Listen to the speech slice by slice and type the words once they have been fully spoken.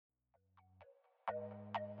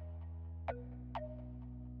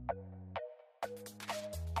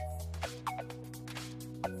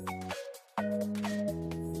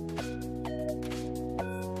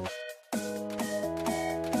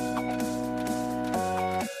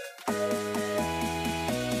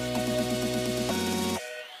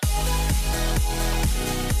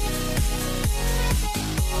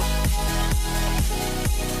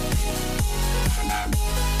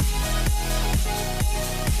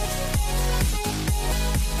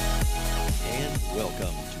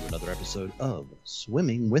episode of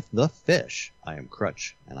Swimming with the Fish. I am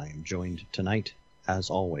Crutch, and I am joined tonight, as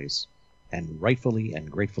always, and rightfully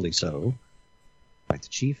and gratefully so, by the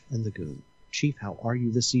Chief and the Goon. Chief, how are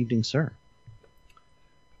you this evening, sir?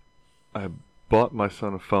 I bought my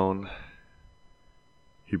son a phone.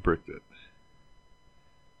 He bricked it.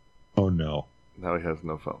 Oh, no. Now he has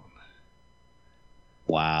no phone.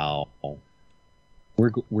 Wow.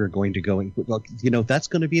 We're going to go, well, that's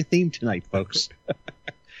going to be a theme tonight, folks.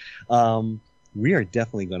 We are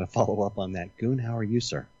definitely going to follow up on that. Goon, how are you,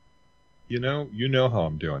 sir? You know how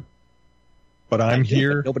I'm doing. But I'm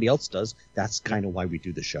here. But nobody else does. That's kind of why we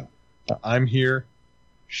do the show. I'm here.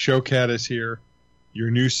 Showcat is here. Your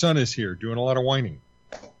new son is here, doing a lot of whining.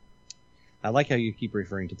 I like how you keep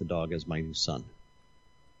referring to the dog as my new son.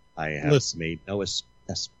 I have made no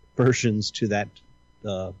aspersions to that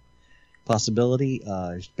possibility.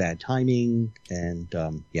 It's bad timing, and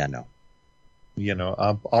no.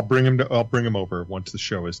 I'll bring him over once the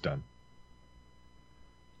show is done.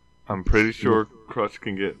 I'm pretty sure Crutch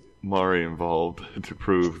can get Maury involved to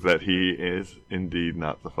prove that he is indeed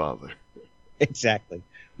not the father. Exactly.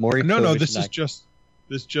 Maury. No. This is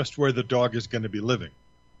just where the dog is going to be living.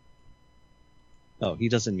 Oh, he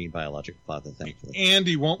doesn't mean biological father, thankfully. And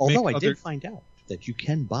he won't. Although I did find out that you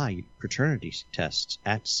can buy paternity tests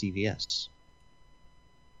at CVS.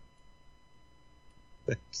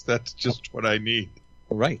 That's just what I need.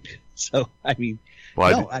 Right. So, I mean...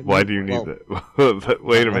 Why do you need that?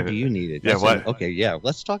 Wait a minute. Why do you need it? Yeah, why? Okay, yeah,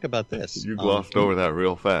 let's talk about this. You glossed over that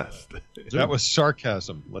real fast. That was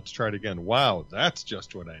sarcasm. Let's try it again. Wow, that's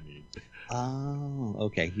just what I need. Oh,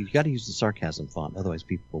 okay. You've got to use the sarcasm font, otherwise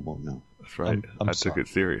people won't know. That's right. I took it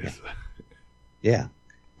serious. Yeah.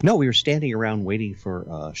 No, we were standing around waiting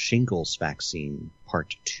for shingles vaccine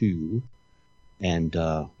part 2. And,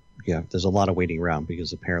 there's a lot of waiting around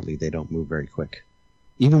because apparently they don't move very quick.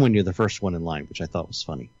 Even when you're the first one in line, which I thought was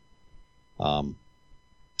funny.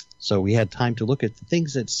 So we had time to look at the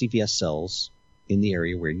things that CVS sells in the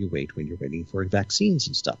area where you wait when you're waiting for vaccines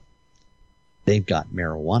and stuff. They've got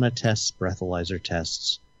marijuana tests, breathalyzer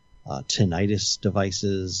tests, tinnitus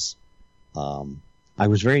devices. I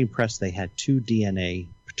was very impressed. They had 2 DNA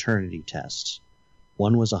paternity tests.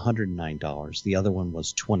 One was $109. The other one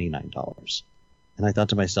was $29. And I thought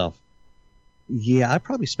to myself, yeah, I'd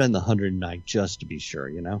probably spend the $109 just to be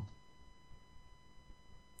sure,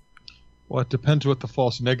 Well, it depends what the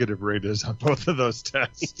false negative rate is on both of those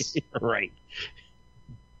tests. Right.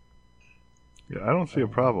 Yeah, I don't see a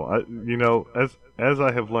problem. As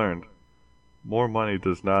I have learned, more money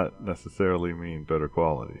does not necessarily mean better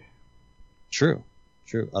quality. True.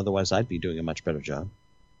 Otherwise, I'd be doing a much better job.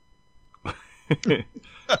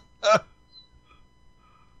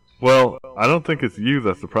 Well, I don't think it's you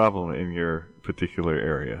that's the problem in your particular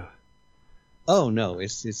area. Oh no,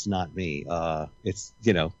 it's not me. It's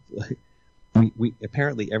we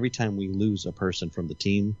apparently every time we lose a person from the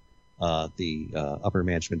team, the upper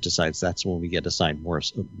management decides that's when we get assigned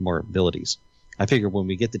more abilities. I figure when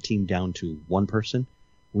we get the team down to one person,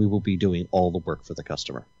 we will be doing all the work for the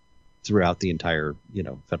customer throughout the entire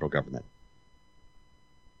federal government.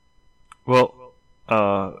 Well,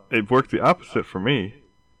 it worked the opposite for me.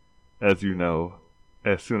 As you know,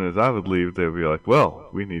 as soon as I would leave, they would be like, well,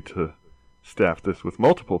 we need to staff this with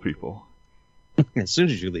multiple people. As soon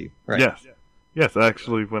as you leave, right? Yes,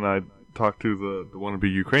 actually, when I talked to the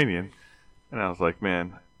wannabe Ukrainian, and I was like,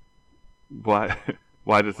 man, why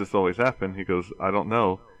does this always happen? He goes, I don't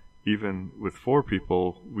know. Even with 4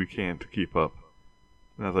 people, we can't keep up.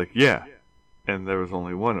 And I was like, yeah, and there was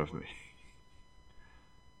only one of me.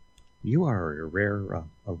 You are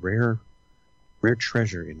a rare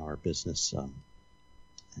treasure in our business,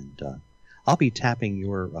 and I'll be tapping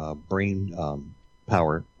your brain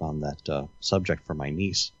power on that subject for my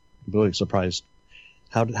niece. I'm really surprised.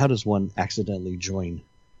 How does one accidentally join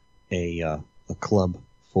a club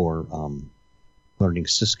for learning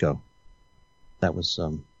Cisco? That was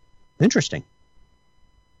interesting.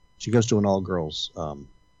 She goes to an all-girls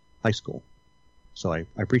high school, so I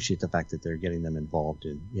appreciate the fact that they're getting them involved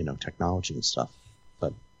in technology and stuff.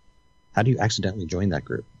 But how do you accidentally join that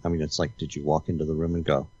group? I mean, it's like, did you walk into the room and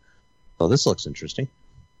go, "Oh, this looks interesting.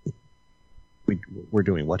 We're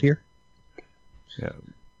doing what here?" Yeah,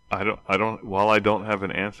 I don't. While I don't have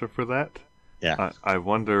an answer for that, yeah, I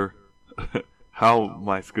wonder how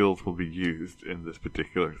my skills will be used in this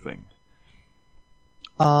particular thing.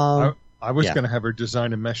 I was going to have her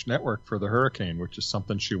design a mesh network for the Hurricane, which is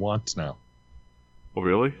something she wants now. Oh,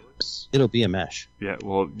 really? It'll be a mesh. Yeah,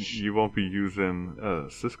 well, you won't be using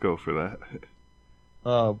Cisco for that.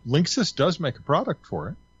 Linksys does make a product for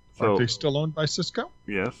it. So, aren't they still owned by Cisco?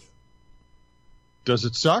 Yes. Does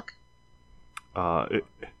it suck?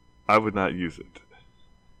 I would not use it.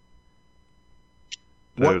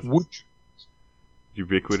 What There's would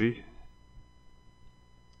Ubiquity.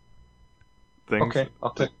 Things, Okay,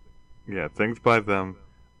 I'll take. yeah, things by them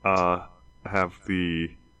have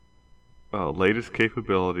the latest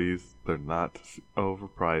capabilities. They're not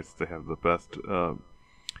overpriced. They have the best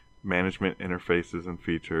management interfaces and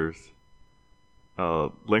features.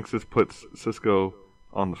 Linksys puts Cisco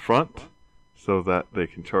on the front so that they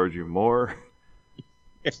can charge you more.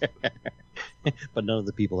 But none of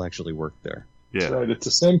the people actually work there. Yeah, That's right. It's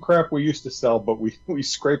the same crap we used to sell, but we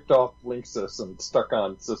scraped off Linksys and stuck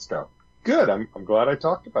on Cisco. Good. I'm glad I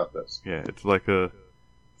talked about this. yeah. It's like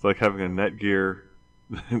having a Netgear,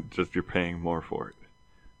 just you're paying more for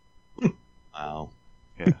it. Wow.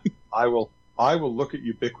 Yeah. I will look at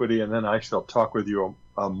Ubiquity and then I shall talk with you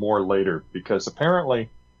more later, because apparently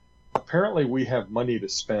we have money to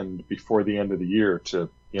spend before the end of the year to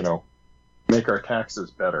make our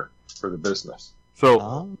taxes better for the business.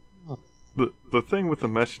 So the thing with the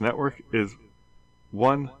mesh network is,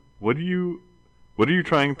 one, what are you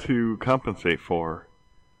trying to compensate for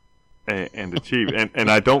and achieve? And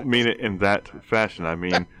I don't mean it in that fashion. I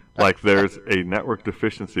mean, like, there's a network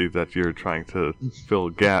deficiency that you're trying to fill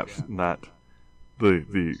gaps, not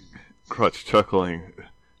the crutch chuckling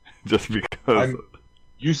just because. I'm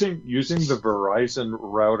using the Verizon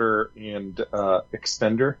router and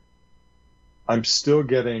extender. I'm still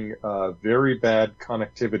getting very bad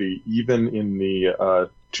connectivity, even in the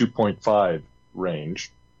 2.5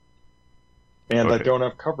 range, and I Okay. don't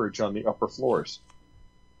have coverage on the upper floors.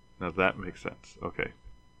 Now that makes sense. Okay.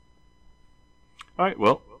 All right.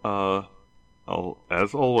 Well,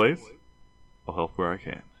 as always, I'll help where I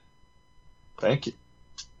can. Thank you.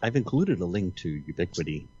 I've included a link to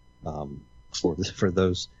Ubiquity for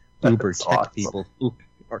those uber That's tech awesome. people who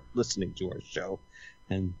are listening to our show,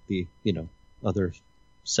 and the other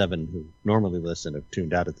 7 who normally listen have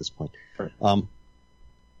tuned out at this point. Right.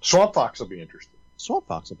 Swamp Fox will be interested. Swamp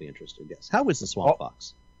Fox will be interested. Yes. How is the Swamp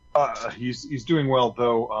Fox? He's doing well,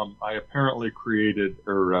 though. I apparently created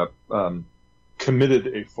or committed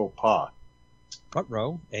a faux pas. What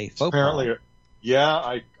row? A faux Apparently, pas.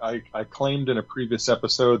 yeah. I claimed in a previous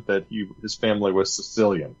episode that his family was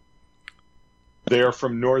Sicilian. They are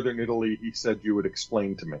from northern Italy. He said you would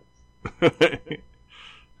explain to me.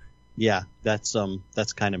 Yeah, that's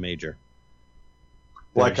kind of major.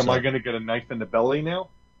 Like, There's, am I going to get a knife in the belly now?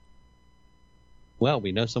 Well,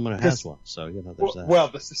 we know someone who has one, so there's that. Well,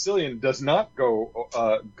 the Sicilian does not go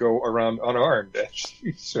around unarmed, as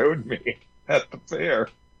she showed me at the fair.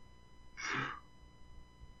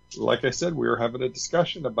 Like I said, we were having a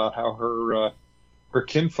discussion about how her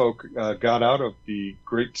kinfolk got out of the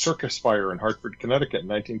Great Circus Fire in Hartford, Connecticut in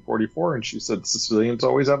 1944, and she said Sicilians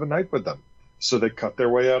always have a knife with them, so they cut their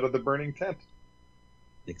way out of the burning tent.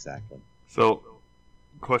 Exactly. So,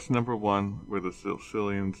 question number 1: were the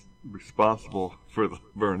Sicilians responsible for the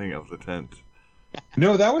burning of the tent?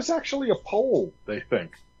 No, that was actually a Pole, they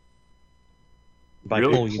think. By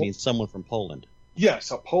Really? Pole, you mean someone from Poland.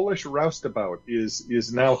 Yes, a Polish roustabout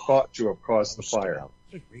is now thought to have caused the fire. What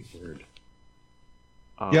a great word.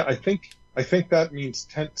 Yeah, I think that means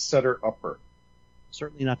tent setter upper.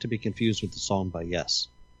 Certainly not to be confused with the song by Yes.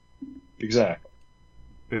 Exactly.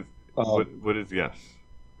 What is Yes?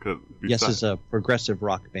 'Cause Yes besides- is a progressive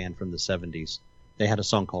rock band from the 70s. They had a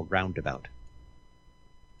song called Roundabout.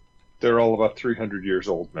 They're all about 300 years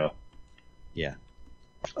old now. Yeah.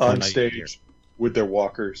 On Now you stage hear. with their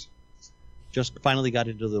walkers. Just finally got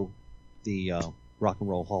into the Rock and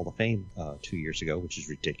Roll Hall of Fame 2 years ago, which is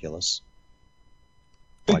ridiculous.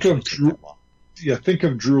 Think Why of should it take Drew, that long? think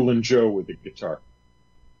of Droolin' Joe with the guitar.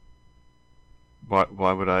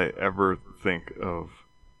 Why would I ever think of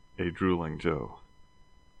a drooling Joe?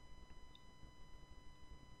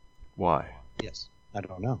 Why? Yes. I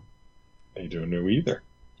don't know. I don't know either.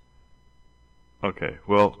 Okay,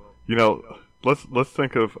 well, let's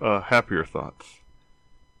think of happier thoughts.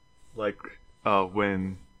 Like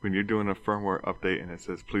when you're doing a firmware update and it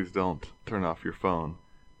says please don't turn off your phone,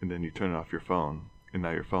 and then you turn off your phone and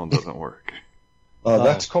now your phone doesn't work.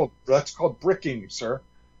 That's called bricking, sir.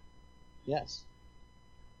 Yes.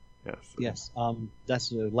 Yes. Yes.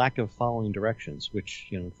 That's a lack of following directions, which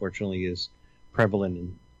unfortunately is prevalent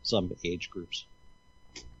in some age groups.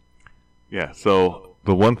 Yeah, so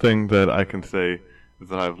the one thing that I can say is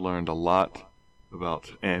that I've learned a lot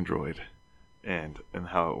about Android and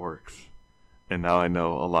how it works. And now I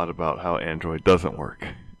know a lot about how Android doesn't work.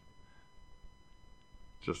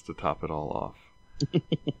 Just to top it all off.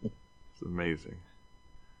 It's amazing.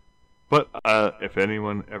 But if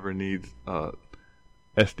anyone ever needs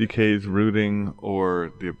SDKs rooting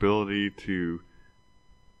or the ability to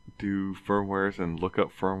do firmwares and look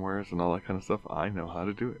up firmwares and all that kind of stuff, I know how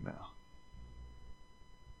to do it now.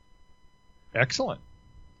 Excellent.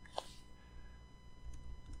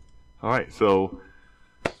 All right, so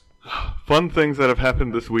fun things that have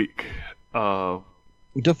happened this week.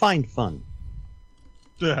 Define fun.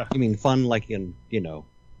 Yeah. You mean fun like in, a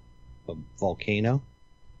volcano?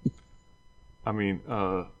 I mean,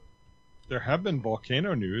 There have been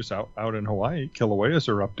volcano news out in Hawaii. Kilauea is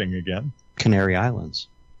erupting again. Canary Islands.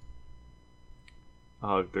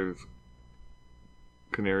 there's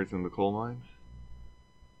canaries in the coal mine.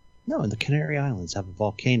 No, and the Canary Islands have a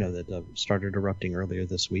volcano that started erupting earlier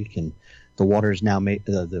this week, and the water is now made.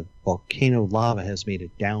 The volcano lava has made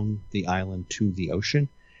it down the island to the ocean,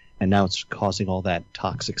 and now it's causing all that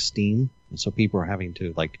toxic steam, and so people are having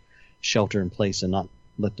to shelter in place and not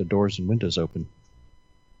let the doors and windows open.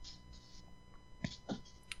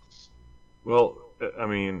 Well, I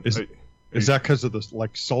mean, is that because of the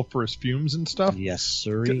sulfurous fumes and stuff? Yes,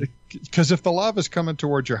 sir. Because if the lava's coming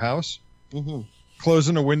towards your house,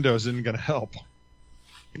 closing the windows isn't going to help.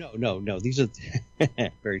 No. These are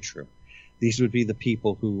very true. These would be the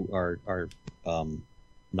people who are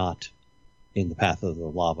not in the path of the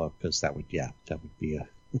lava, because that would be a.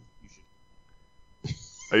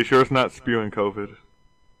 Are you sure it's not spewing COVID?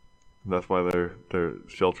 That's why they're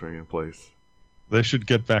sheltering in place. They should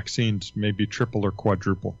get vaccines, maybe triple or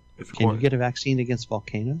quadruple. Can you get a vaccine against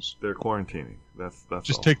volcanoes? They're quarantining. That's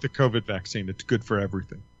just all. Take the COVID vaccine. It's good for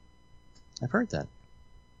everything. I've heard that.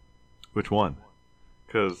 Which one?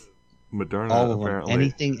 Because Moderna all of them. apparently.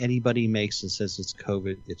 Anything anybody makes and says it's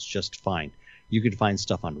COVID, it's just fine. You can find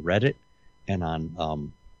stuff on Reddit and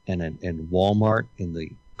on and Walmart in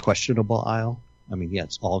the questionable aisle. I mean, yeah,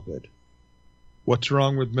 it's all good. What's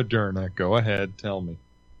wrong with Moderna? Go ahead, tell me.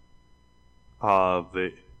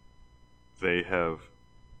 They have.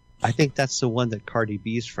 I think that's the one that Cardi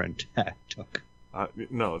B's friend took.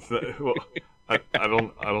 No, it's not, well, I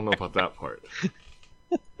don't know about that part.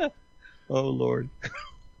 Oh Lord.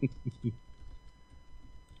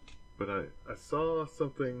 But I saw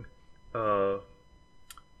something.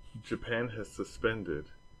 Japan has suspended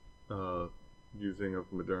using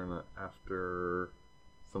of Moderna after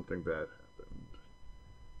something bad happened.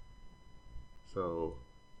 So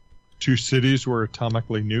 2 cities were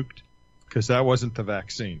atomically nuked, because that wasn't the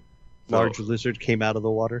vaccine. Large lizard came out of the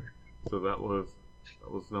water. So that was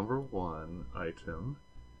number one item,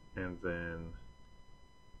 and then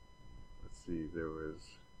let's see, there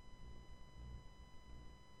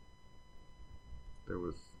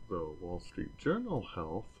was the Wall Street Journal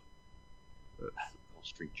health. Wall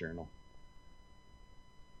Street Journal.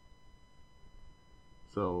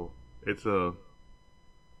 So it's a.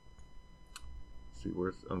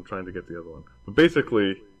 Let's see, I'm trying to get the other one, but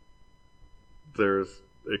basically, there's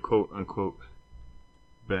a quote unquote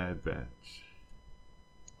bad batch.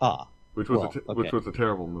 Which was a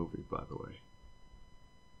terrible movie, by the way.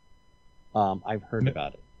 I've heard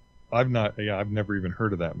about it. I've never even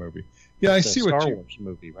heard of that movie. Yeah, it's I see a what Star Wars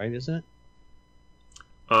movie, right? Isn't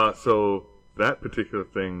it? So that particular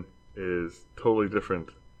thing is totally different.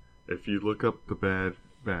 If you look up the Bad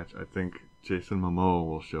Batch, I think Jason Momoa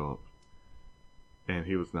will show up, and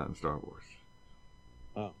he was not in Star Wars.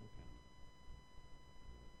 Oh, okay.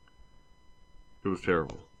 It was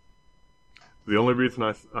terrible. The only reason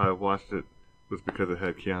I watched it was because it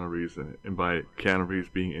had Keanu Reeves in it, and by Keanu Reeves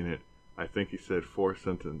being in it, I think he said 4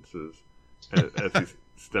 sentences as he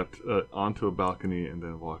stepped onto a balcony and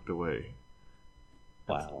then walked away.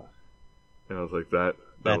 Wow. And I was like,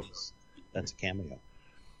 that's a cameo.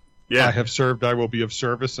 Yeah. I have served, I will be of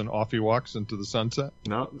service, and off he walks into the sunset.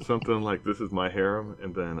 No, something like, this is my harem,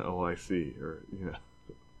 and then, oh, I see, or,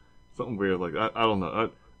 something weird like, I don't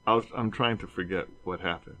know. I'm trying to forget what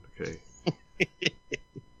happened, okay? It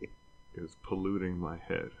was polluting my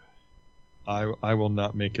head. I will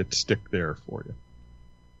not make it stick there for you.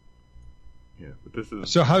 Yeah, but this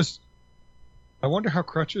is... So I wonder how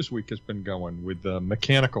Crutches Week has been going with the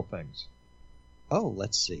mechanical things. Oh,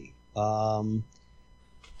 let's see. On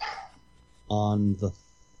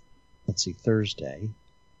Thursday,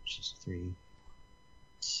 which is 3,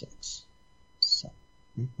 6, 7,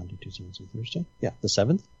 Monday, Tuesday, Wednesday, Thursday. Yeah, the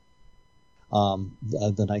 7th.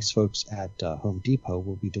 The nice folks at Home Depot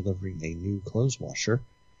will be delivering a new clothes washer,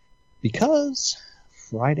 because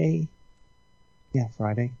Friday,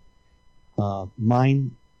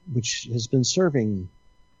 mine, which has been serving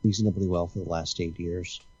reasonably well for the last 8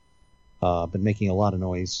 years, been making a lot of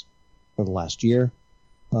noise for the last year,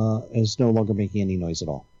 is no longer making any noise at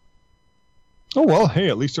all. Oh, well, hey,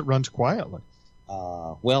 at least it runs quietly.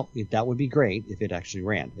 Well, that would be great if it actually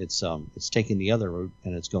ran. It's taking the other route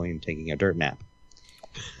and it's going and taking a dirt nap.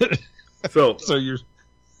 So you're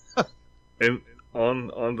and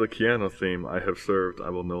on the Keanu theme, I have served. I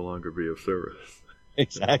will no longer be of service.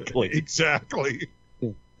 Exactly. exactly.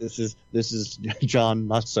 This is John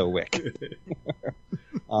Not So Wick.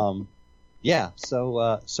 Yeah.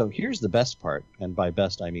 So here's the best part, and by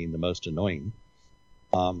best I mean the most annoying.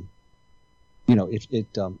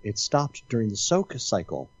 It stopped during the soak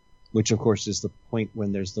cycle, which of course is the point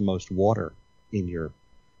when there's the most water in your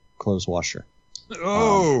clothes washer.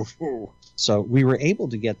 Oh. So we were able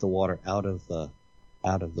to get the water out of the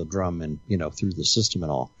drum and through the system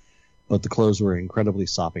and all, but the clothes were incredibly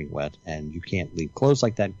sopping wet, and you can't leave clothes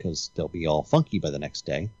like that because they'll be all funky by the next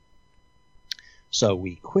day. So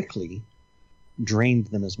we quickly drained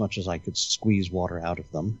them as much as I could squeeze water out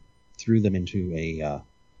of them, threw them into a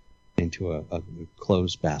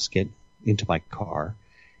clothes basket, into my car,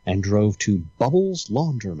 and drove to Bubbles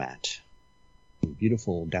Laundromat in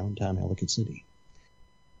beautiful downtown Ellicott City,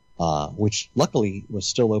 which luckily was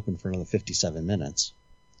still open for another 57 minutes.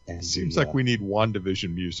 And Seems like we need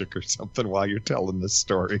WandaVision music or something while you're telling this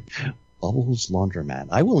story. Bubbles Laundromat.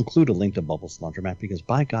 I will include a link to Bubbles Laundromat because,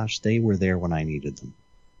 by gosh, they were there when I needed them.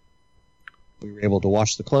 We were able to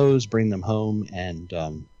wash the clothes, bring them home, and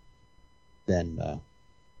then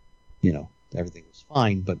everything was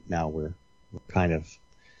fine. But now we're kind of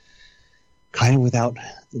without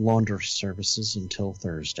the laundry services until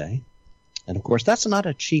Thursday. And, of course, that's not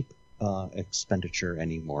a cheap expenditure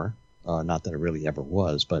anymore. Not that it really ever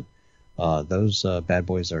was, but those bad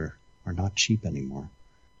boys are not cheap anymore.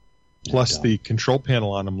 Plus, the control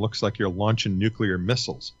panel on them looks like you're launching nuclear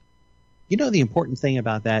missiles. The important thing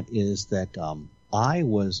about that is that I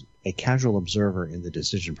was a casual observer in the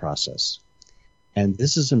decision process. And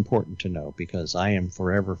this is important to know because I am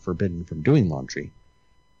forever forbidden from doing laundry.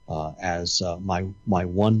 As my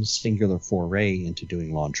one singular foray into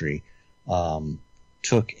doing laundry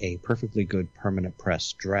took a perfectly good permanent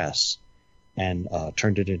press dress and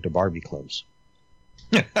turned it into Barbie clothes.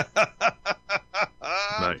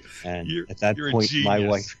 Nice. And at that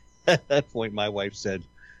point, my wife said,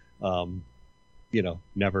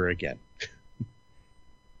 never again.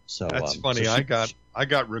 So that's funny. So I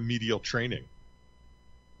got remedial training.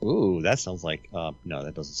 Ooh, that sounds like no,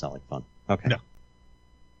 that doesn't sound like fun. Okay. No.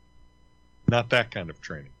 Not that kind of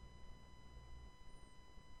training.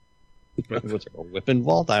 Was there a whip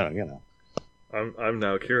involved? I don't. I'm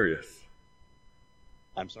now curious.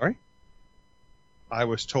 I'm sorry? I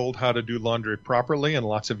was told how to do laundry properly, and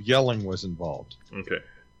lots of yelling was involved. Okay.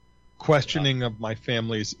 Questioning of my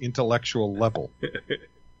family's intellectual level.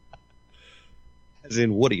 As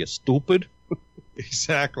in, what are you, stupid?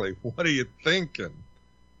 Exactly. What are you thinking?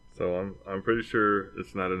 So I'm pretty sure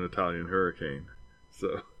it's not an Italian hurricane.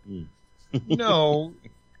 So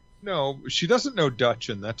No, she doesn't know Dutch,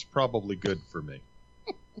 and that's probably good for me.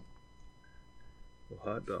 Well,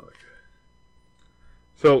 hot dog.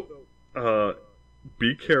 So,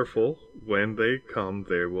 be careful when they come.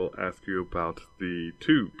 They will ask you about the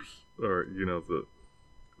tubes, or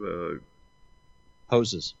the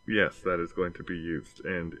hoses. Yes, that is going to be used.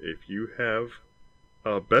 And if you have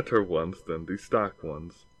better ones than the stock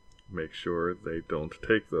ones, make sure they don't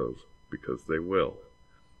take those because they will.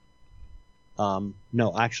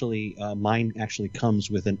 No, actually, mine actually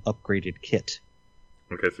comes with an upgraded kit.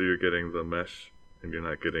 Okay, so you're getting the mesh, and you're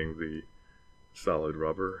not getting the solid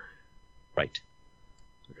rubber? Right.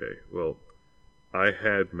 Okay, well, I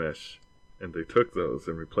had mesh, and they took those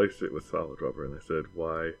and replaced it with solid rubber, and I said,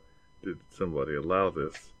 why did somebody allow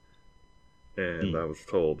this? And I was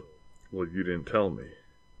told, well, you didn't tell me.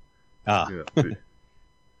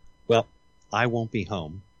 Well, I won't be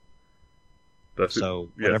home. So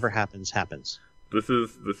whatever happens. This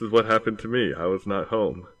is what happened to me. I was not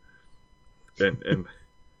home, and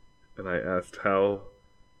I asked how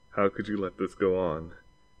could you let this go on,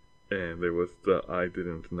 and there was the I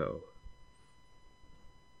didn't know.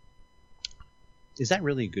 Is that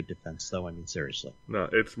really a good defense, though? I mean, seriously. No,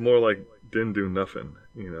 it's more like didn't do nothing.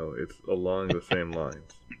 It's along the same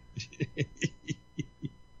lines. It's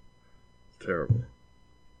terrible.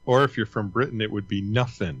 Or if you're from Britain, it would be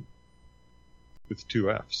nothing. With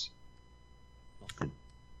 2 F's.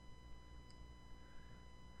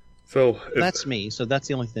 So that's me. So that's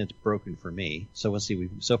the only thing that's broken for me. So let's see.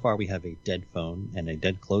 So far we have a dead phone and a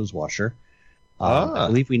dead clothes washer. I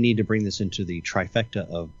believe we need to bring this into the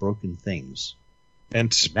trifecta of broken things.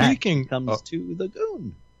 And speaking comes to the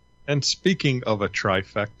goon. And speaking of a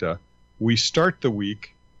trifecta, we start the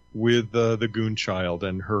week with the goon child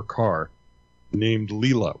and her car, named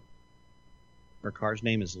Lilo. Her car's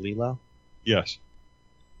name is Lilo? Yes.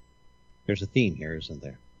 There's a theme here, isn't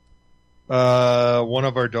there? One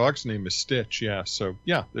of our dogs' name is Stitch. Yeah. So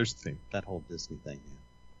yeah, there's the theme. That whole Disney thing.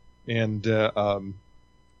 And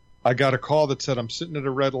I got a call that said I'm sitting at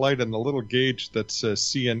a red light and the little gauge that says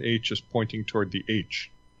C and H is pointing toward the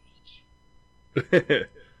H. Okay.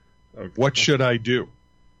 What should I do?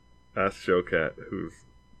 Ask Showcat, who's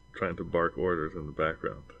trying to bark orders in the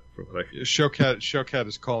background. From what I... Showcat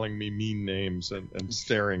is calling me mean names and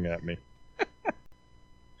staring at me.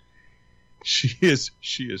 She is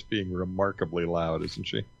being remarkably loud, isn't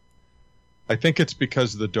she? I think it's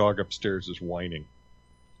because the dog upstairs is whining.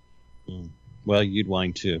 Well, you'd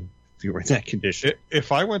whine too if you were in that condition.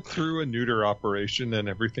 If I went through a neuter operation and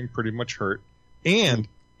everything pretty much hurt, and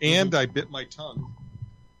I bit my tongue,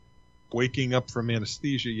 waking up from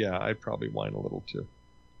anesthesia, yeah, I'd probably whine a little too.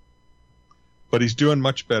 But he's doing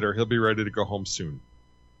much better. He'll be ready to go home soon.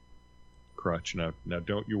 Crutch, now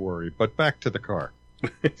don't you worry. But back to the car.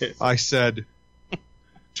 I said,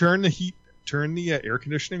 turn the air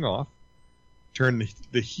conditioning off, turn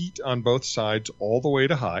the heat on both sides all the way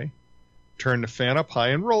to high, turn the fan up high,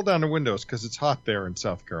 and roll down the windows because it's hot there in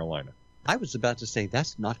South Carolina. I was about to say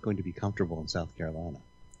that's not going to be comfortable in South Carolina.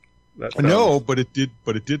 No, but it did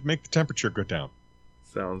make the temperature go down.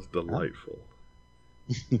 Sounds delightful.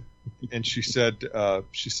 And she said,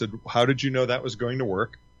 how did you know that was going to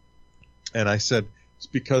work? And I said, it's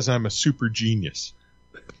because I'm a super genius.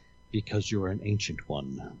 Because you're an ancient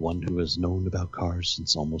one who has known about cars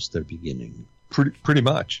since almost their beginning. Pretty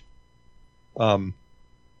much. And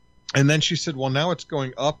then she said, well, now it's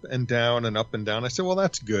going up and down and up and down. I said, well,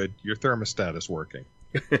 that's good. Your thermostat is working.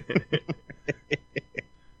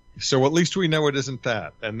 So at least we know it isn't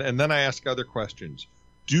that. And then I ask other questions.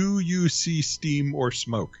 Do you see steam or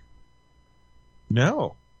smoke?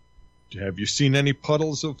 No. Have you seen any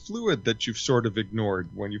puddles of fluid that you've sort of ignored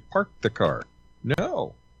when you've parked the car?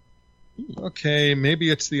 No. Okay,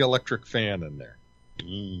 maybe it's the electric fan in there.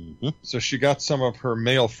 Mm-hmm. So she got some of her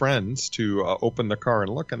male friends to open the car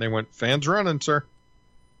and look, and they went, "Fan's running, sir."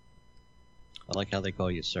 I like how they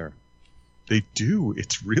call you sir. They do.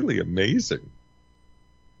 It's really amazing.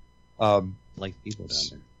 Like people down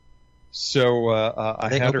there. So I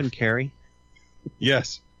they had open her. carry?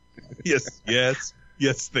 Yes, yes,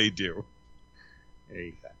 they do. There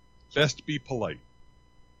you go. Best be polite.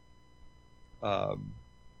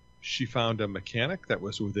 She found a mechanic that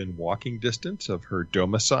was within walking distance of her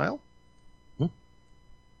domicile.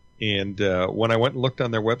 And when I went and looked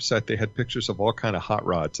on their website, they had pictures of all kind of hot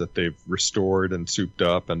rods that they've restored and souped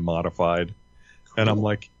up and modified. Cool. And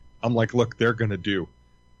I'm like, look, they're going to do.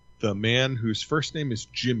 The man whose first name is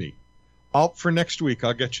Jimmy. For next week,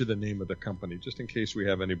 I'll get you the name of the company, just in case we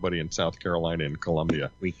have anybody in South Carolina and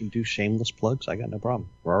Columbia. We can do shameless plugs. I got no problem.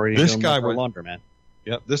 We're already this doing guy for was, laundromat.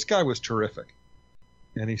 Yeah, this guy was terrific.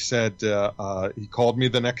 And he said, he called me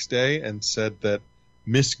the next day and said that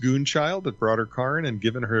Miss Goonchild had brought her car in and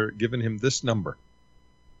given him this number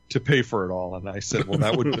to pay for it all. And I said, well,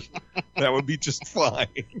 that would be just fine.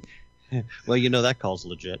 Well, that call's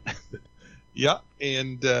legit. Yeah,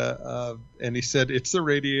 and he said it's the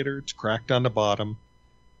radiator. It's cracked on the bottom.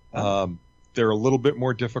 They're a little bit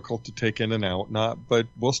more difficult to take in and out, but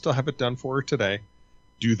we'll still have it done for her today.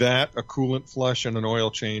 Do that, a coolant flush, and an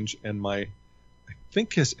oil change. And I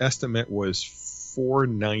think his estimate was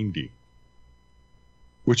 $490,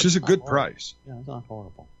 which is a good price. Yeah, it's not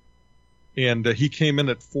horrible. And he came in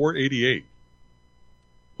at $488.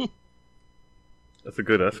 That's a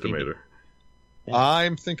good estimator. Yeah.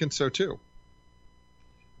 I'm thinking so too.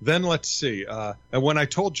 Then let's see. And when I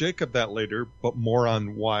told Jacob that later, but more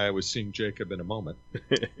on why I was seeing Jacob in a moment,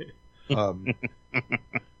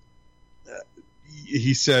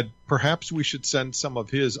 he said, perhaps we should send some of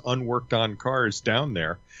his unworked on cars down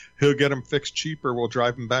there. He'll get them fixed cheaper. We'll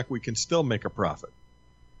drive them back. We can still make a profit.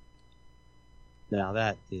 Now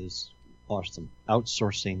that is awesome.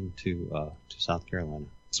 Outsourcing to South Carolina.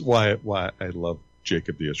 That's why I love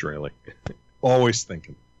Jacob the Israeli. Always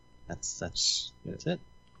thinking. That's it.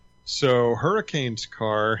 So Hurricane's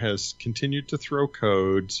car has continued to throw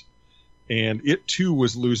codes, and it too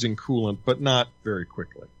was losing coolant, but not very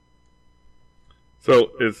quickly.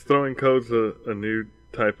 So is throwing codes a new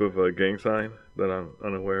type of gang sign that I'm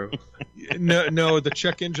unaware of? No, the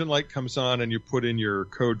check engine light comes on and you put in your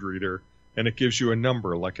code reader and it gives you a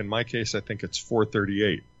number. Like in my case, I think it's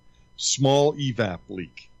 438. Small evap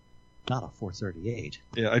leak. Not a 438.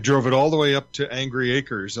 Yeah, I drove it all the way up to Angry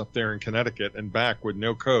Acres up there in Connecticut and back with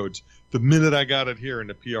no codes. The minute I got it here in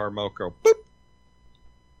the PR Moco, boop.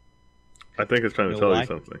 I think it's trying to tell you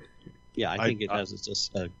something. Yeah, I think it has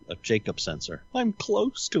just a Jacob sensor. I'm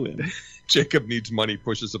close to him. Jacob needs money,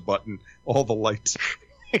 pushes a button, all the lights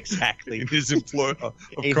Exactly. in his employ of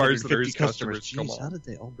cars that are his 850 customers come Jeez, how on. did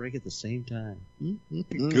they all break at the same time?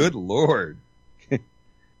 Good Lord. I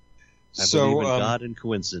believe in God and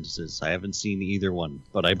coincidences. I haven't seen either one,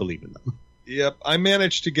 but I believe in them. Yep, I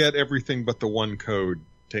managed to get everything but the one code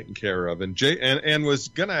taken care of, and was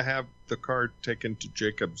gonna have the car taken to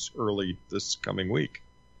Jacob's early this coming week,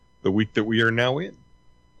 the week that we are now in.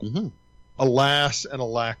 Mm-hmm. Alas and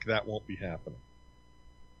alack, that won't be happening.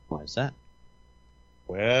 Why is that?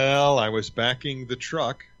 Well, I was backing the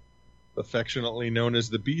truck, affectionately known as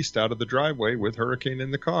the Beast, out of the driveway with Hurricane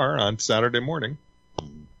in the car on Saturday morning.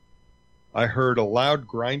 I heard a loud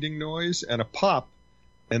grinding noise and a pop,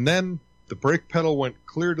 and then the brake pedal went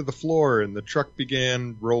clear to the floor and the truck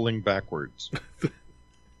began rolling backwards.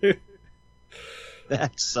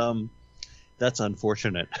 That's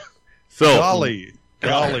unfortunate. So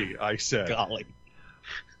Golly, I said. Golly.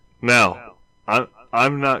 now,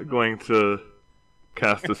 I'm not going to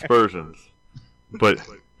cast aspersions, but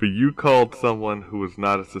you called someone who was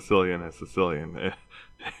not a Sicilian a Sicilian,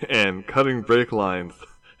 and cutting brake lines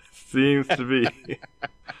seems to be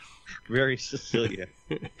Very Sicilian.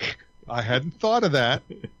 I hadn't thought of that.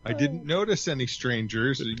 I didn't notice any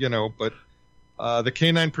strangers, but the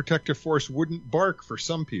Canine Protective Force wouldn't bark for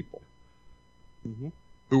some people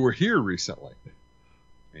who were here recently.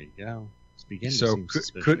 There you go. It's beginning So to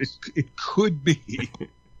seem it could be,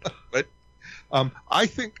 but I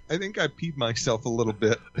think I peed myself a little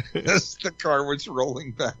bit as the car was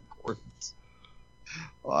rolling backwards.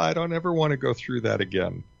 I don't ever want to go through that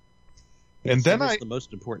again. And then the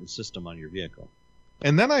most important system on your vehicle.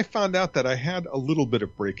 And then I found out that I had a little bit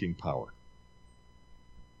of braking power.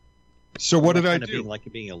 So what did I do?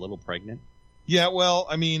 Like being a little pregnant? Yeah, well,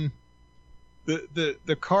 I mean,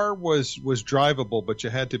 the car was drivable, but you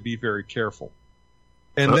had to be very careful.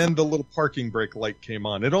 And then the little parking brake light came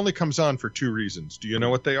on. It only comes on for 2 reasons. Do you know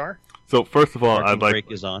what they are? So first of all, Parking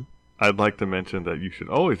brake is on. I'd like to mention that you should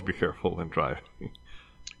always be careful when driving.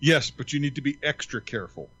 Yes, but you need to be extra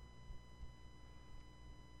careful.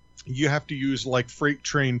 You have to use like freight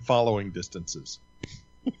train following distances.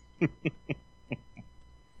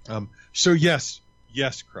 So yes,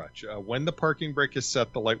 Crutch. When the parking brake is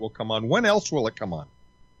set, the light will come on. When else will it come on?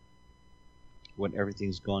 When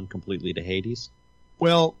everything's gone completely to Hades?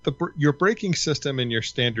 Well, your braking system in your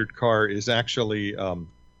standard car is actually a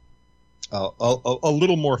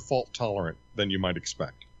little more fault tolerant than you might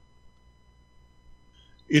expect.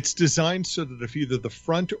 It's designed so that if either the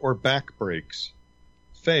front or back brakes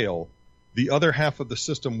fail, the other half of the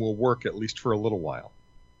system will work at least for a little while.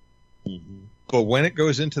 Mm-hmm. But when it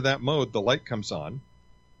goes into that mode, the light comes on.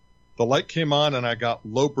 The light came on and I got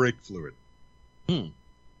low brake fluid.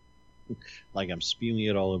 Like I'm spewing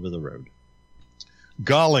it all over the road.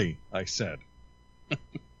 Golly, I said.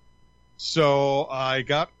 So I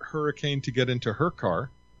got Hurricane to get into her car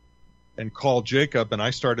and call Jacob, and I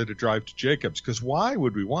started to drive to Jacob's, because why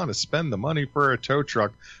would we want to spend the money for a tow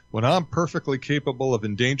truck when I'm perfectly capable of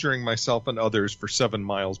endangering myself and others for 7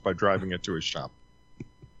 miles by driving it to his shop?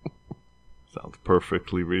 Sounds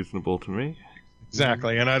perfectly reasonable to me.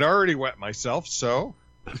 Exactly, and I'd already wet myself, so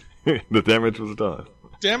the damage was done.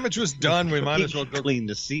 Damage was done. We might as well go clean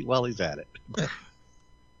the seat while he's at it.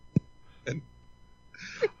 And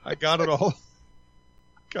I got it all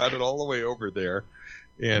the way over there,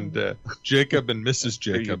 and Jacob and Mrs.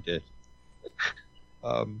 Jacob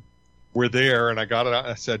were there, and I got it out.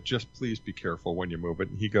 I said, "Just please be careful when you move it."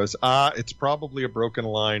 And he goes, "It's probably a broken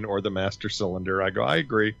line or the master cylinder." I go, "I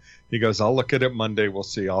agree." He goes, "I'll look at it Monday. We'll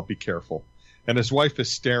see. I'll be careful." And his wife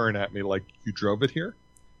is staring at me like, "You drove it here?"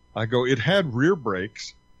 I go, "It had rear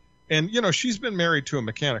brakes." And, she's been married to a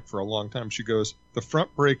mechanic for a long time. She goes, "The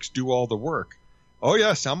front brakes do all the work." "Oh,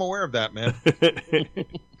 yes, I'm aware of that, man."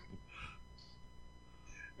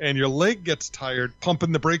 And your leg gets tired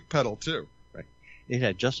pumping the brake pedal, too. Right. It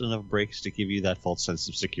had just enough brakes to give you that false sense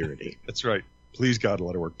of security. That's right. Please, God,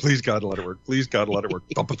 let it work. Please, God, let it work. Please, God, let it work.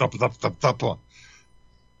 Thump, thump, thump, thump, thump.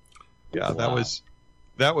 Yeah, Wow.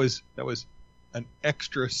 that was an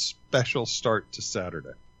extra special start to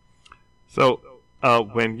Saturday. So,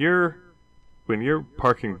 when your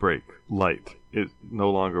parking brake light no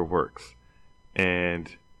longer works,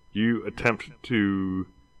 and you attempt to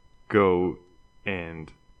go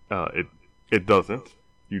and it doesn't,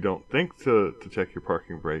 you don't think to check your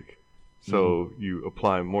parking brake, so you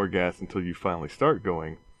apply more gas until you finally start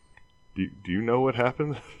going. Do you know what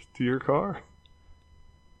happens to your car?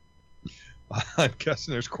 I'm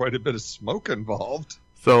guessing there's quite a bit of smoke involved.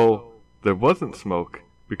 So there wasn't smoke,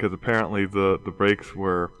 because apparently the brakes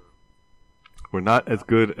were were not as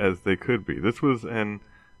good as they could be. This was in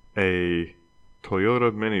a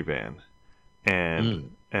Toyota minivan, and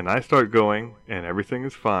I start going, and everything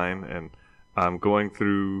is fine, and I'm going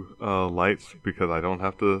through lights because I don't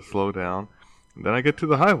have to slow down. And then I get to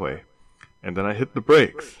the highway, and then I hit the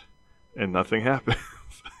brakes, and nothing happens.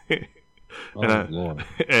 Lord.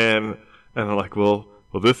 And I'm like, well,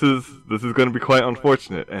 this is going to be quite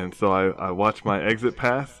unfortunate. And so I watch my exit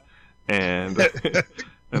pass, and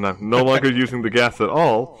and I'm no longer using the gas at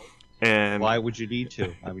all. And why would you need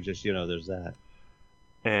to? I mean, just there's that.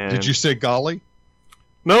 And Did you say golly?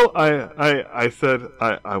 No, I said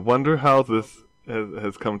I wonder how this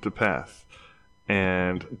has come to pass,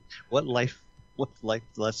 and what life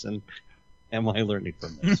lesson am I learning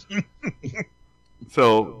from this?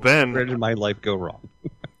 So then, where did my life go wrong?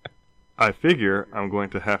 I figure I'm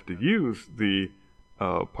going to have to use the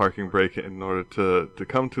parking brake in order to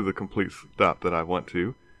come to the complete stop that I want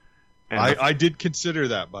to. And I did consider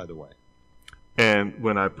that, by the way. And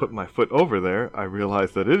when I put my foot over there, I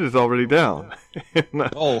realized that it is already down.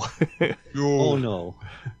 Oh no!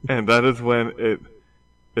 And that is when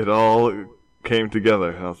it all came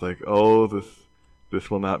together. And I was like, oh, this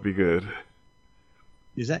will not be good.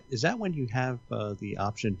 Is that when you have the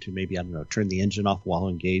option to maybe, I don't know, turn the engine off while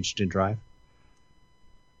engaged in drive?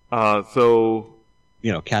 So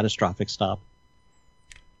catastrophic stop.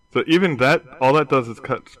 So even that, all that does is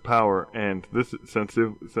cut power, and since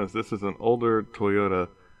this is an older Toyota,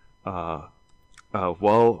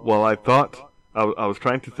 while I thought I was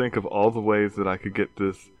trying to think of all the ways that I could get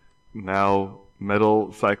this now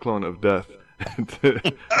metal cyclone of death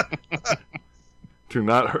to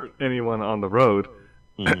not hurt anyone on the road.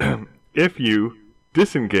 Mm-hmm. If you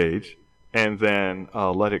disengage and then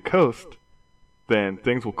let it coast, then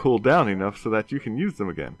things will cool down enough so that you can use them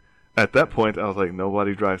again. At that point, I was like,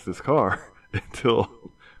 nobody drives this car until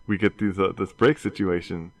we get this brake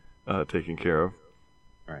situation taken care of.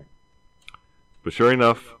 All right. But sure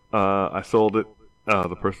enough, I sold it.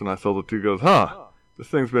 The person I sold it to goes, this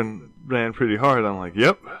thing's been ran pretty hard. I'm like,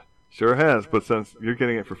 yep, sure has. But since you're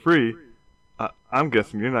getting it for free, I'm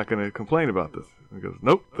guessing you're not going to complain about this. And he goes,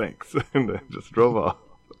 nope, thanks. And then just drove off.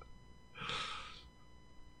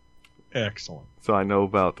 Excellent. So I know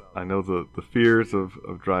the fears of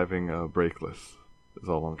driving brakeless is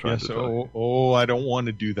all I'm trying to tell you. I don't want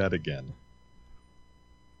to do that again.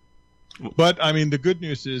 But I mean, the good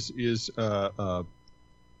news is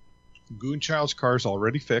Goonchild's car is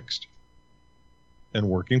already fixed and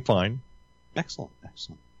working fine. Excellent.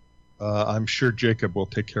 I'm sure Jacob will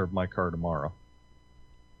take care of my car tomorrow.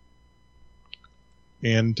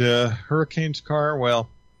 And Hurricane's car, well,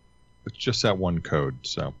 it's just that one code,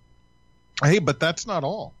 so. Hey, but that's not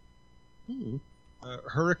all.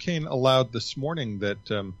 Hurricane allowed this morning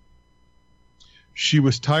that she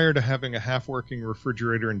was tired of having a half-working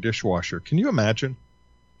refrigerator and dishwasher. Can you imagine?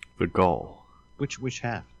 The gall. Which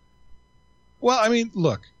half? Well, I mean,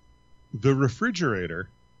 look, the refrigerator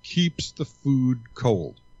keeps the food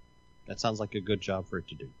cold. That sounds like a good job for it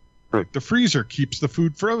to do. Right. The freezer keeps the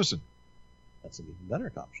food frozen. That's an even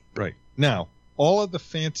better option. Right. Now, all of the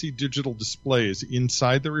fancy digital displays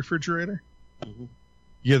inside the refrigerator,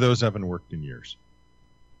 those haven't worked in years.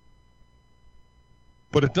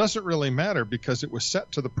 But it doesn't really matter because it was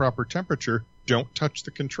set to the proper temperature. Don't touch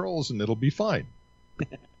the controls and it'll be fine.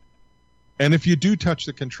 And if you do touch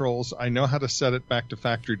the controls, I know how to set it back to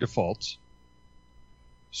factory defaults.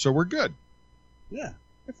 So we're good. Yeah,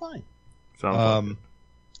 we're fine. Sounds like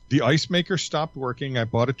the ice maker stopped working. I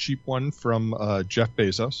bought a cheap one from Jeff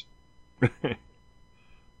Bezos.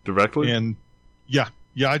 Directly? And yeah,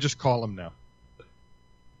 I just call him now.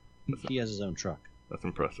 He has his own truck. That's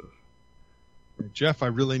impressive. Jeff, I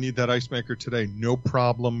really need that ice maker today. No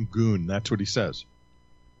problem, Goon. That's what he says.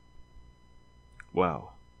 Wow.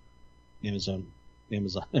 Amazon.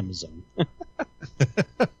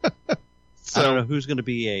 So, I don't know who's going to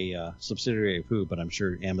be a subsidiary of who, but I'm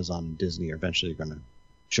sure Amazon and Disney are eventually going to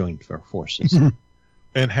join forces.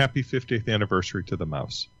 And happy 50th anniversary to the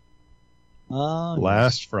mouse.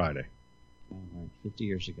 Last Friday. All right, 50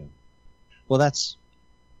 years ago. Well, that's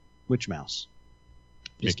which mouse?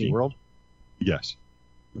 Disney Mickey. World? Yes.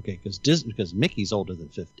 Okay, because Mickey's older than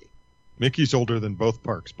 50. Mickey's older than both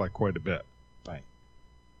parks by quite a bit. Right.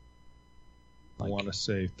 I want to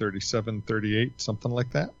say 37, 38, something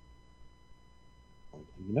like that. I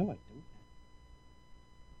don't.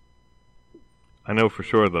 I know for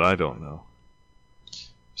sure that I don't know.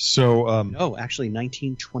 So, no, actually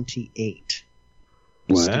 1928.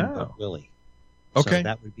 Wow. Steamboat Willie. Okay. So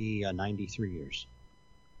that would be 93 years.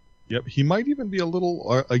 Yep, he might even be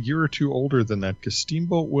a year or two older than that, because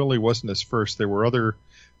Steamboat Willie wasn't his first. There were other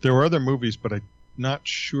movies, but I'm not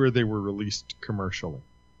sure they were released commercially.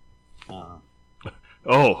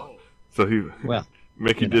 Oh, so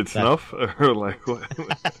Mickey did that, snuff, or like what?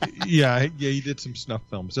 yeah, he did some snuff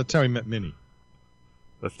films. That's how he met Minnie.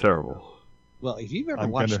 That's terrible. Well, if you've ever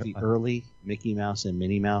watched the early Mickey Mouse and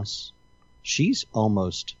Minnie Mouse, she's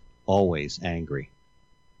almost always angry.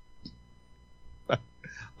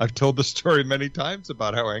 I've told the story many times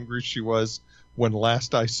about how angry she was when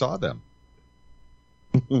last I saw them.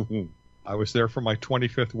 I was there for my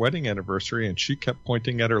 25th wedding anniversary, and she kept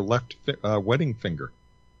pointing at her left wedding finger.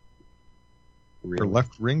 Really? Her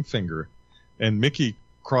left ring finger. And Mickey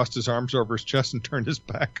crossed his arms over his chest and turned his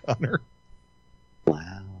back on her.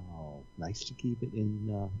 Wow. Nice to keep it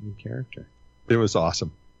in character. It was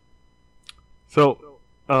awesome. So,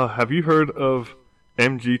 have you heard of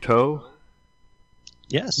MG Toe?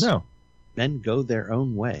 Yes. No. Men go their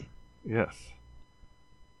own way. Yes.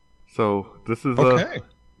 So this is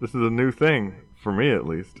a new thing for me, at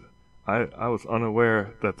least. I was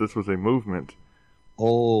unaware that this was a movement.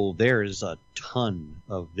 Oh, there's a ton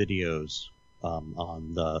of videos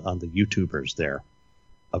on the YouTubers there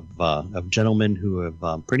of gentlemen who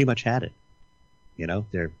have pretty much had it. You know,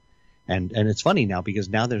 and it's funny now because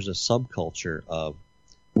now there's a subculture of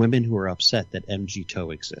women who are upset that MG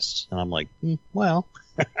Toe exists, and I'm like, well,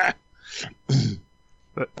 could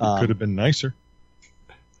have been nicer.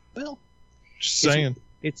 Well, just saying,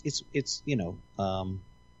 it's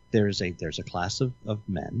there's a class of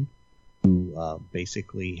men who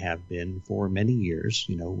basically have been for many years.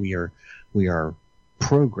 You know, we are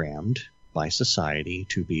programmed by society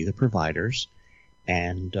to be the providers,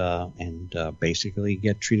 and basically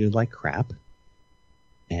get treated like crap.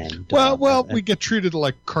 And we get treated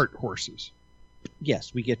like cart horses.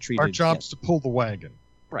 Yes, we get treated. Our job's to pull the wagon.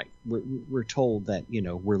 Right. We're told that, you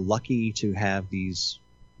know, we're lucky to have these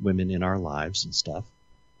women in our lives and stuff.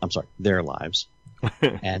 I'm sorry, their lives.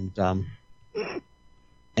 and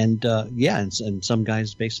some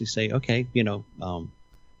guys basically say, okay, you know, I'm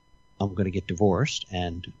going to get divorced,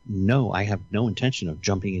 and no, I have no intention of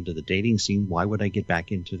jumping into the dating scene. Why would I get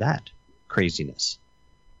back into that craziness?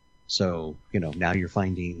 So, you know, now you're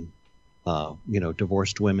finding,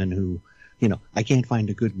 divorced women who, you know, I can't find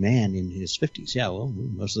a good man in his 50s. Yeah, well,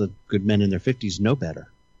 most of the good men in their 50s know better.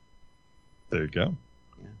 There you go.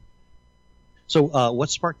 Yeah. So, what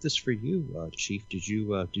sparked this for you, Chief? Did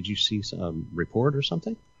you see some report or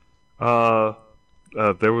something? There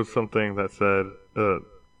was something that said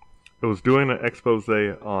it was doing an expose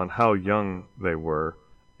on how young they were,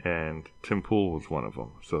 and Tim Pool was one of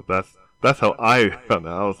them. So that's how I found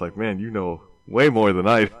out. I was like, man, you know way more than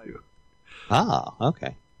I do. Ah,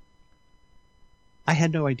 okay. I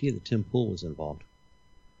had no idea that Tim Pool was involved.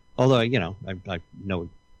 Although, you know, I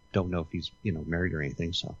don't know if he's, you know, married or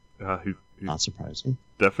anything, so he's not surprising.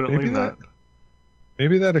 Definitely not.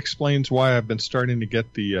 Maybe that explains why I've been starting to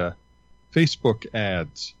get the Facebook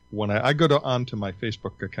ads when I go onto my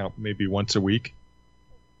Facebook account maybe once a week.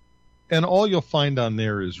 And all you'll find on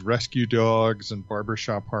there is rescue dogs and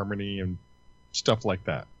barbershop harmony and stuff like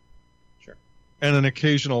that. Sure. And an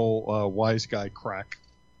occasional wise guy crack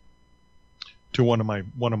to one of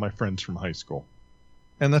my friends from high school.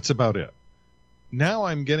 And that's about it. Now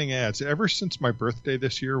I'm getting ads ever since my birthday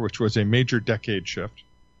this year, which was a major decade shift.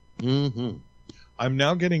 Mm-hmm. I'm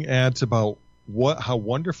now getting ads about how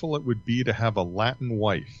wonderful it would be to have a Latin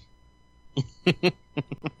wife.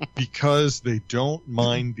 Because they don't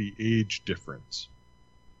mind the age difference.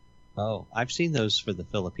 Oh, I've seen those for the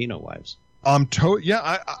Filipino wives. I'm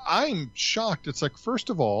shocked. It's like, first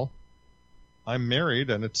of all, I'm married,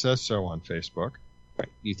 and it says so on Facebook. Right.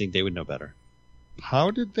 You think they would know better?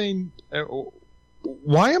 How did they?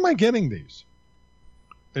 Why am I getting these?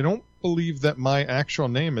 I don't believe that my actual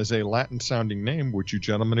name is a Latin-sounding name. Would you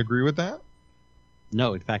gentlemen agree with that?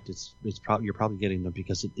 No, in fact, you're probably getting them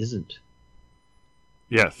because it isn't.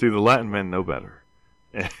 Yeah, see, the Latin men know better,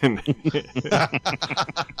 and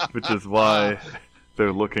which is why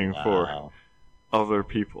they're looking for other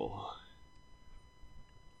people.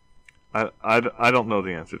 I don't know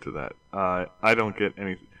the answer to that. I don't get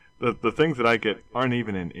any. The things that I get aren't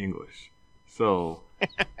even in English, so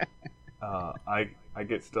I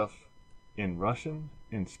get stuff in Russian,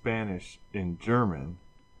 in Spanish, in German,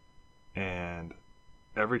 and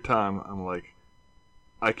every time I'm like,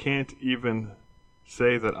 I can't even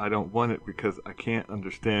say that I don't want it because I can't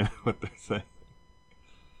understand what they're saying.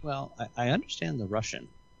 Well, I understand the Russian,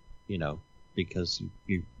 you know, because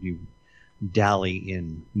you dally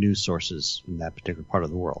in news sources in that particular part of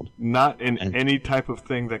the world. Not in any type of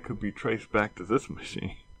thing that could be traced back to this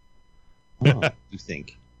machine. Oh, you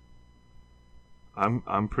think?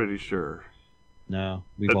 I'm pretty sure. No,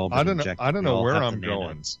 we've all been I don't know. injected. I don't We know all where have I'm the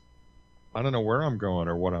going. nanites. I don't know where I'm going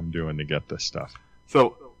or what I'm doing to get this stuff.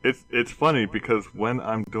 So it's funny because when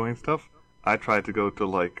I'm doing stuff, I try to go to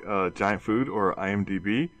like Giant Food or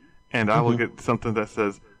IMDb, and I will get something that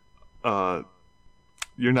says,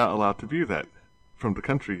 "You're not allowed to view that from the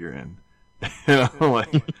country you're in." And I'm like,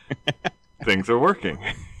 things are working.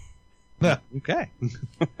 Okay.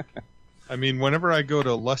 I mean, whenever I go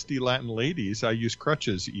to Lusty Latin Ladies, I use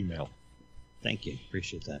Crutch's email. Thank you.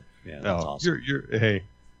 Appreciate that. Yeah, that's Oh, awesome. hey,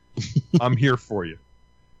 I'm here for you.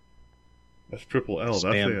 That's triple L.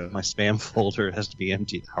 My spam folder has to be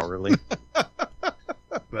emptied hourly.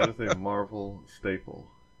 That is a Marvel staple.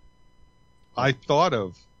 I thought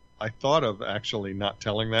of actually not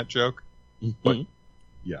telling that joke. But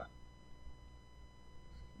yeah,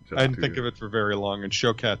 I didn't think of it for very long, and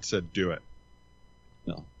Showcat said, "Do it."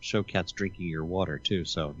 No, Showcat's drinking your water too,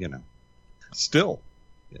 so you know. Still,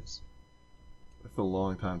 Yes. That's a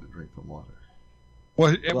long time to drink some water.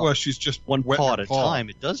 well, she's just One wetting paw her at a time.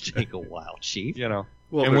 It does take a while, Chief. you know.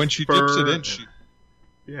 Well, And there's when she dips it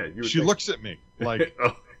fur in, she looks at me like,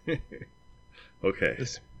 Oh. Okay.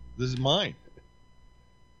 "This is mine."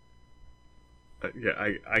 Yeah,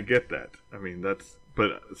 I get that. I mean,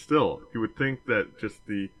 but still, you would think that just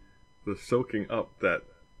the soaking up that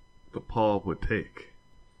the paw would take.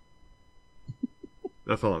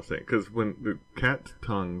 That's all I'm saying. Because when the cat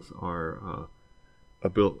tongues are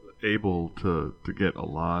able to get a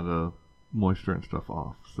lot of moisture and stuff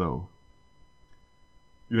off, so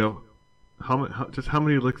you know, how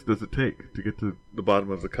many licks does it take to get to the bottom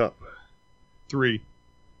of the cup? 3.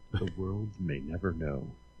 The world may never know.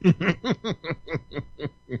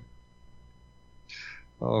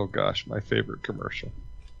 Oh gosh, my favorite commercial.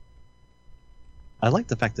 I like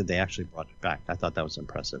the fact that they actually brought it back. I thought that was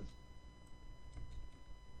impressive.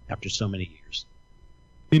 After so many years.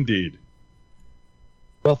 Indeed.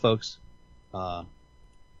 Well, folks, we're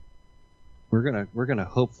gonna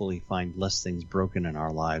hopefully find less things broken in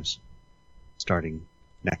our lives starting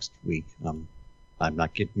next week. I'm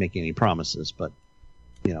not making any promises, but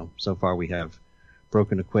you know, so far we have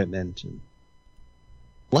broken equipment and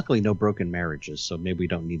luckily no broken marriages, so maybe we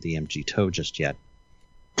don't need the MG tow just yet.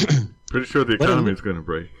 Pretty sure the economy is going to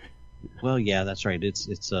break. Well, yeah, that's right. It's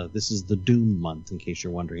this is the doom month, in case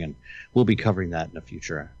you're wondering, and we'll be covering that in a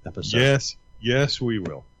future episode. Yes, we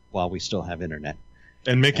will. While we still have internet.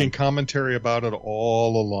 And making commentary about it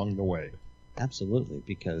all along the way. Absolutely,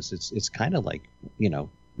 because it's kind of like, you know,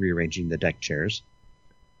 rearranging the deck chairs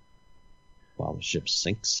while the ship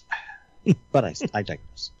sinks. But I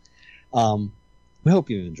digress. We hope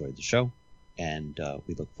you enjoyed the show, and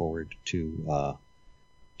we look forward to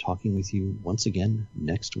talking with you once again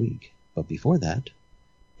next week. But before that,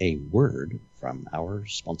 a word from our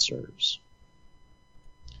sponsors.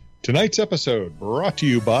 Tonight's episode brought to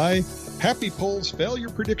you by Happy Pull's Failure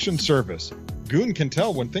Prediction Service. Goon can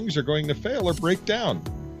tell when things are going to fail or break down,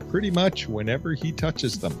 pretty much whenever he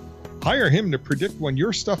touches them. Hire him to predict when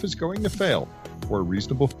your stuff is going to fail, for a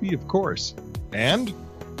reasonable fee, of course. And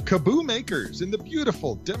Kaboo Makers in the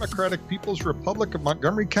beautiful Democratic People's Republic of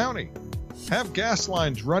Montgomery County. Have gas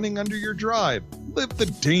lines running under your drive. Live the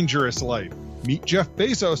dangerous life. Meet Jeff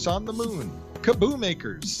Bezos on the moon. Kaboo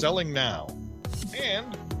Makers, selling now.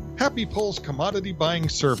 And Happy Pull's commodity buying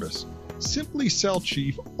service. Simply sell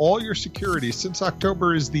Chief all your securities, since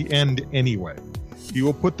October is the end anyway. He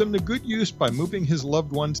will put them to good use by moving his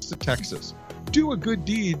loved ones to Texas. Do a good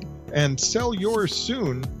deed and sell yours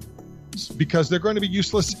soon, because they're going to be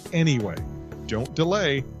useless anyway. Don't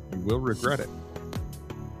delay. You will regret it.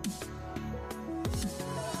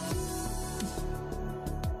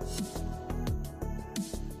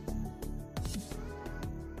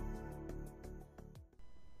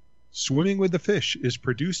 Swimming with the Fish is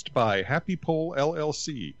produced by Happy Pole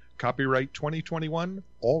LLC. Copyright 2021,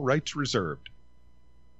 all rights reserved.